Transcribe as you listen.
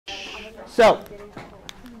So,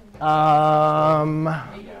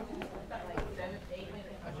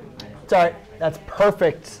 sorry, that's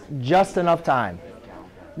perfect, just enough time.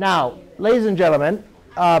 Now, ladies and gentlemen,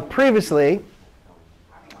 previously,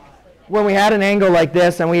 when we had an angle like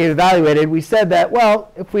this and we evaluated, we said that,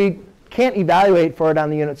 well, if we can't evaluate for it on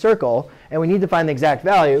the unit circle and we need to find the exact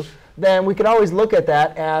value, then we could always look at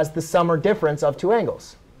that as the sum or difference of two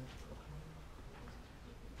angles.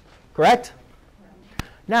 Correct?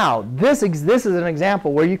 Now, this is an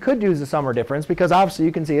example where you could use the sum or difference because obviously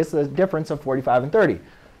you can see it's the difference of 45 and 30.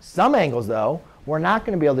 Some angles, though, we're not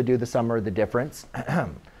going to be able to do the sum or the difference.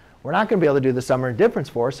 We're not going to be able to do the sum or difference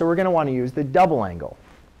for, so we're going to want to use the double angle.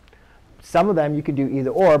 Some of them you could do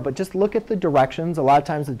either or, but just look at the directions. A lot of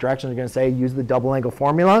times the directions are going to say use the double angle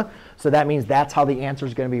formula. So that means that's how the answer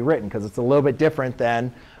is going to be written, because it's a little bit different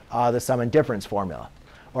than the sum and difference formula,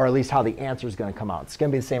 or at least how the answer is going to come out. It's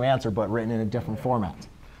going to be the same answer, but written in a different format.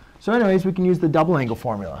 So anyways, we can use the double angle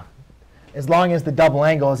formula, as long as the double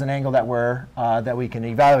angle is an angle that we can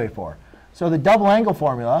evaluate for. So the double angle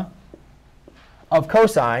formula of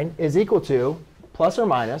cosine is equal to plus or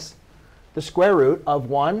minus the square root of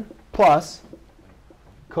 1 plus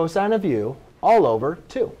cosine of u all over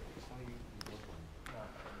 2.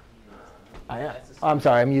 I'm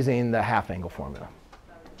sorry, I'm using the half angle formula.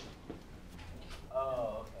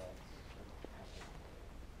 Oh,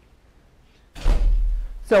 okay.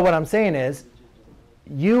 So what I'm saying is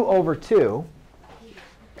u over 2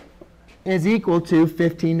 is equal to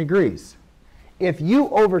 15 degrees. If u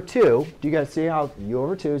over 2, do you guys see how u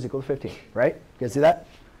over 2 is equal to 15, right? You guys see that?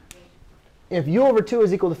 If u over 2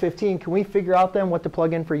 is equal to 15, can we figure out then what to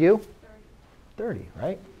plug in for u? 30,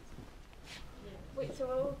 right? Wait, so it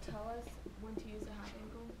will tell us when to use the half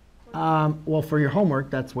angle? Well, for your homework,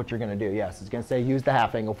 that's what you're going to do. Yes, it's going to say use the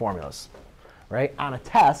half angle formulas, right? On a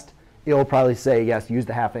test, it will probably say, yes, use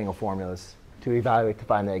the half angle formulas to evaluate to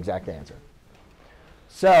find the exact answer.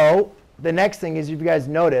 So the next thing is, if you guys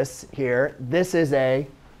notice here, this is a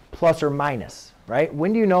plus or minus, right?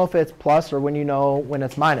 When do you know if it's plus or when you know when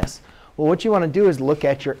it's minus? Well, what you want to do is look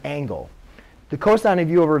at your angle. The cosine of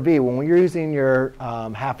u over v, when you're using your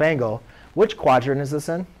half angle, which quadrant is this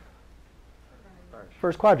in?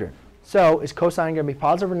 First quadrant. So is cosine going to be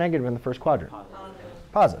positive or negative in the first quadrant?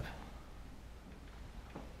 Positive.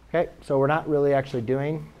 OK, so we're not really actually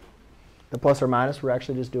doing the plus or minus. We're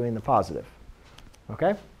actually just doing the positive.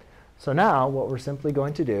 OK? So now what we're simply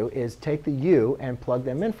going to do is take the u and plug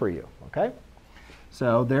them in for u. OK?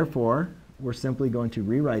 So therefore, we're simply going to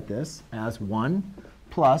rewrite this as 1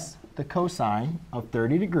 plus the cosine of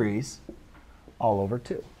 30 degrees all over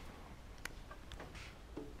 2.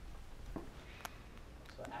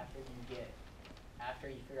 So after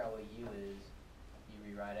you figure out what u is, you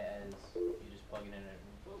rewrite it as, you just plug it in and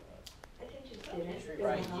just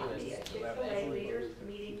rewrite u as whatever the Leaders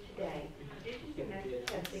meeting today. Due to semester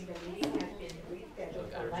testing, the meeting has been rescheduled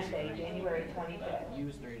for Monday, January 25th. u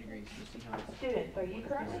is 30 degrees. You see how it's Students, are you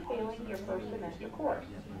currently failing your first semester course?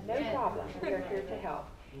 No problem, we are here to help.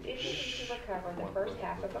 If you need to recover the first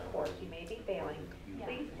half of a course you may be failing,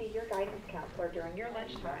 please see your guidance counselor during your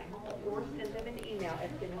lunchtime or send them an email as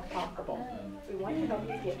soon as possible. We want to help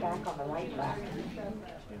you get back on the right track.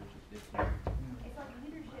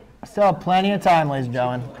 I still have plenty of time, ladies and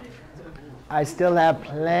gentlemen. I still have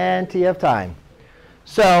plenty of time.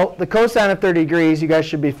 So the cosine of 30 degrees, you guys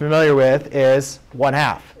should be familiar with, is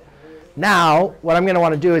 1/2. Now, what I'm going to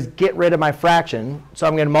want to do is get rid of my fraction. So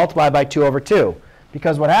I'm going to multiply by 2 over 2.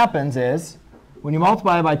 Because what happens is, when you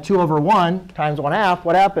multiply by 2 over 1 times 1/2,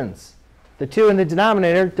 what happens? The 2 in the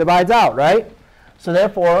denominator divides out, right? So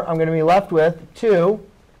therefore, I'm going to be left with 2,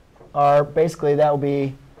 or basically that will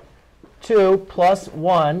be 2 plus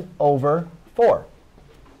 1 over 4.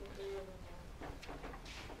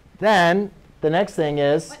 Then the next thing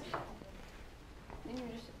is,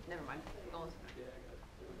 Never mind.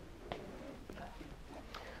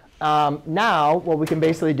 now what we can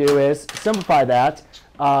basically do is simplify that.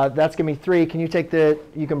 That's going to be 3. Can you take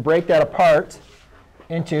you can break that apart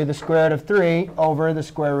into the square root of 3 over the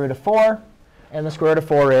square root of 4. And the square root of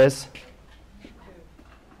 4 is?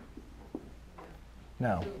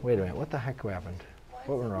 No, wait a minute. What the heck happened?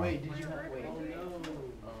 What went wrong? Wait,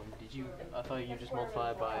 I thought you just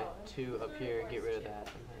multiply by 2 up here and get rid of that.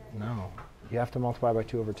 No, you have to multiply by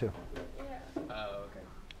 2 over 2. Oh, okay.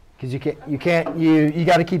 Because you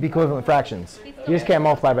got to keep equivalent fractions. You just can't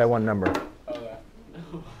multiply by one number. Okay.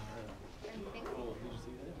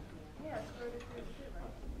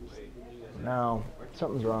 No,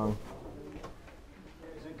 something's wrong.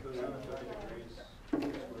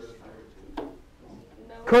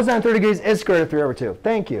 Cosine of 30 degrees is square root of 3 over 2.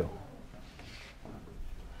 Thank you.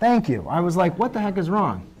 Thank you. I was like, what the heck is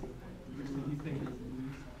wrong?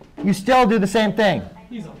 You still do the same thing.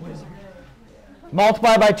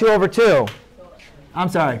 Multiply by 2 over 2. I'm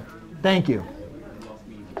sorry. Thank you.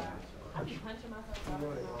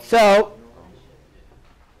 So,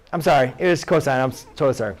 I'm sorry. It is cosine. I'm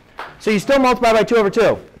totally sorry. So you still multiply by 2 over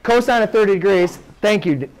 2. Cosine of 30 degrees, thank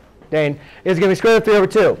you, Dane, is going to be square root of 3 over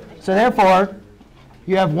 2. So therefore,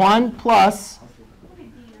 you have 1 plus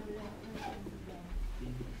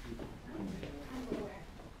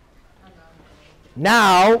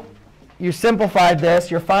now, you simplified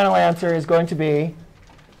this. Your final answer is going to be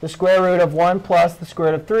the square root of 1 plus the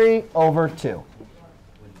square root of 3 over 2.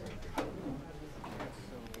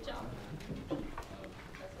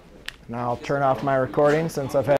 Now I'll turn off my recording since I've had